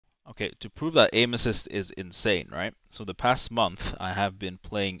Okay, to prove that aim assist is insane, right? So the past month I have been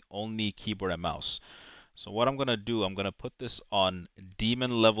playing only keyboard and mouse. So what I'm gonna do, I'm gonna put this on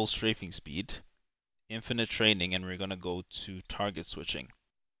demon level strafing speed, infinite training, and we're gonna go to target switching.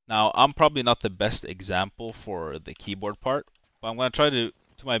 Now I'm probably not the best example for the keyboard part, but I'm gonna try to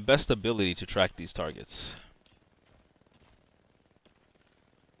my best ability to track these targets.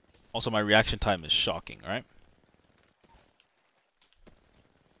 Also, my reaction time is shocking, right?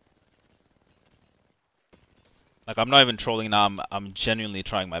 Like I'm not even trolling now, I'm genuinely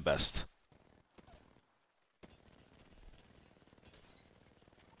trying my best.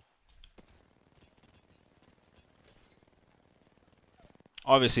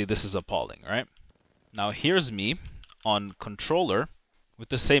 Obviously this is appalling, right? Now here's me on controller with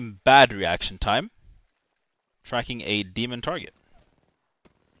the same bad reaction time tracking a demon target.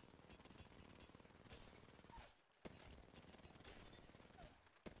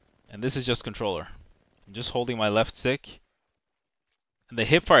 And this is just controller. I'm just holding my left stick. And the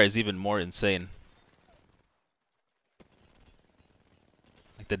hipfire is even more insane.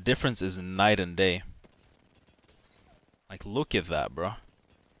 Like the difference is night and day. Like look at that, bro.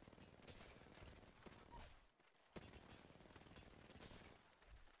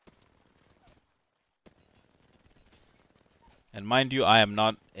 And mind you, I am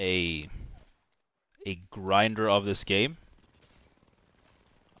not a grinder of this game.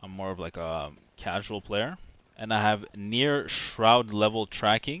 I'm more of like a casual player. And I have near shroud level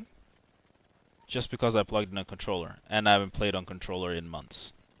tracking just because I plugged in a controller. And I haven't played on controller in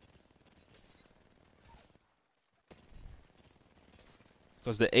months.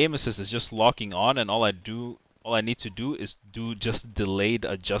 Because the aim assist is just locking on, and all I need to do is do just delayed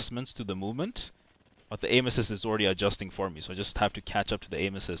adjustments to the movement. But the aim assist is already adjusting for me, so I just have to catch up to the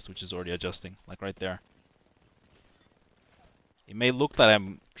aim assist, which is already adjusting, like right there. It may look that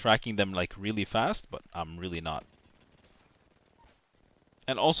I'm tracking them like really fast, but I'm really not.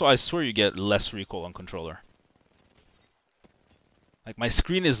 And also, I swear you get less recoil on controller. Like my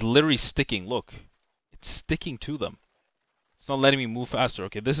screen is literally sticking, look. It's sticking to them. It's not letting me move faster.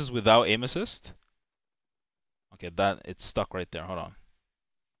 Okay, this is without aim assist. Okay, it's stuck right there. Hold on.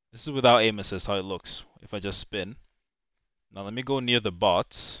 This is without aim assist, how it looks if I just spin. Now let me go near the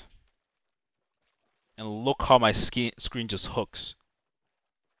bots. And look how my screen just hooks.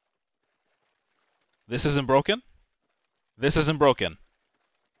 This isn't broken? This isn't broken.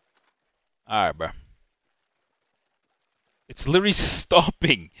 Alright, bro. It's literally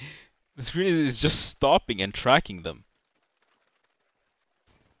stopping. The screen is just stopping and tracking them.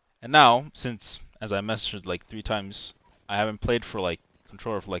 And now, since, as I mentioned like 3 times, I haven't played for like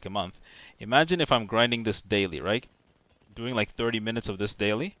controller for like a month. Imagine if I'm grinding this daily, right? Doing like 30 minutes of this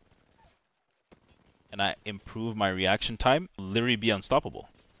daily. And I improve my reaction time, literally be unstoppable.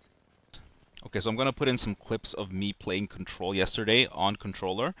 Okay, so I'm gonna put in some clips of me playing Control yesterday on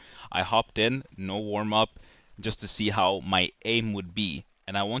controller. I hopped in, no warm-up, just to see how my aim would be.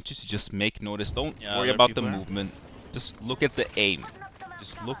 And I want you to just make notice, don't worry about the movement, just look at the aim.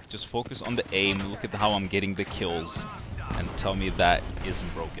 Just focus on the aim, look at how I'm getting the kills, and tell me that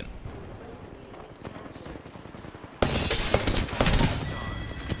isn't broken.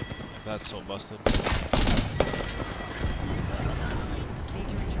 That's so busted.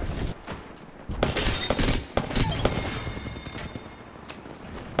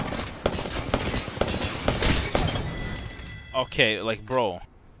 Okay, like bro.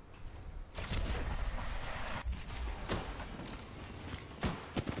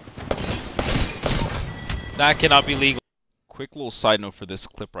 That cannot be legal. Quick little side note for this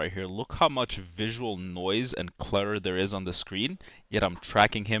clip right here. Look how much visual noise and clutter there is on the screen, yet I'm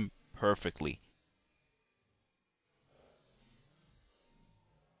tracking him perfectly.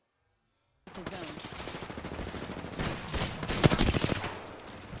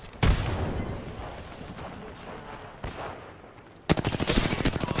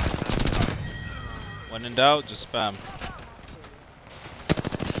 When in doubt, just spam.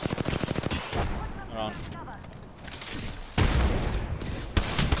 Hold on.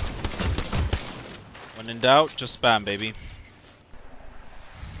 When in doubt, just spam, baby.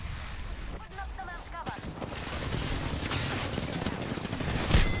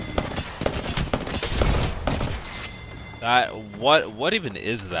 That what even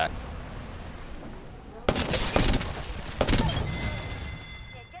is that?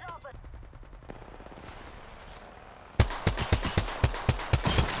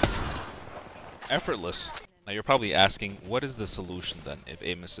 Effortless. Now you're probably asking, what is the solution then if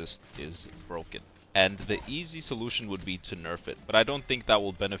aim assist is broken? And the easy solution would be to nerf it, but I don't think that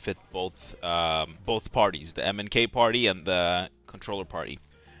will benefit both parties, the MNK party and the controller party.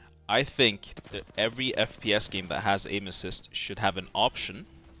 I think that every FPS game that has aim assist should have an option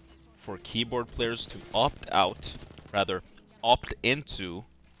for keyboard players to opt into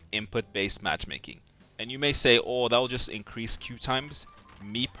input-based matchmaking. And you may say, oh, that will just increase queue times.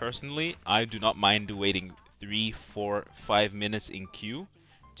 Me personally, I do not mind waiting 3, 4, 5 minutes in queue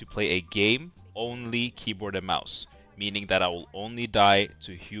to play a game only keyboard and mouse, meaning that I will only die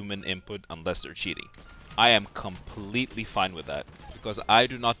to human input unless they're cheating. I am completely fine with that because I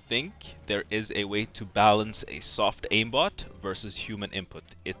do not think there is a way to balance a soft aimbot versus human input.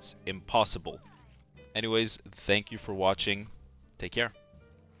 It's impossible. Anyways, thank you for watching. Take care.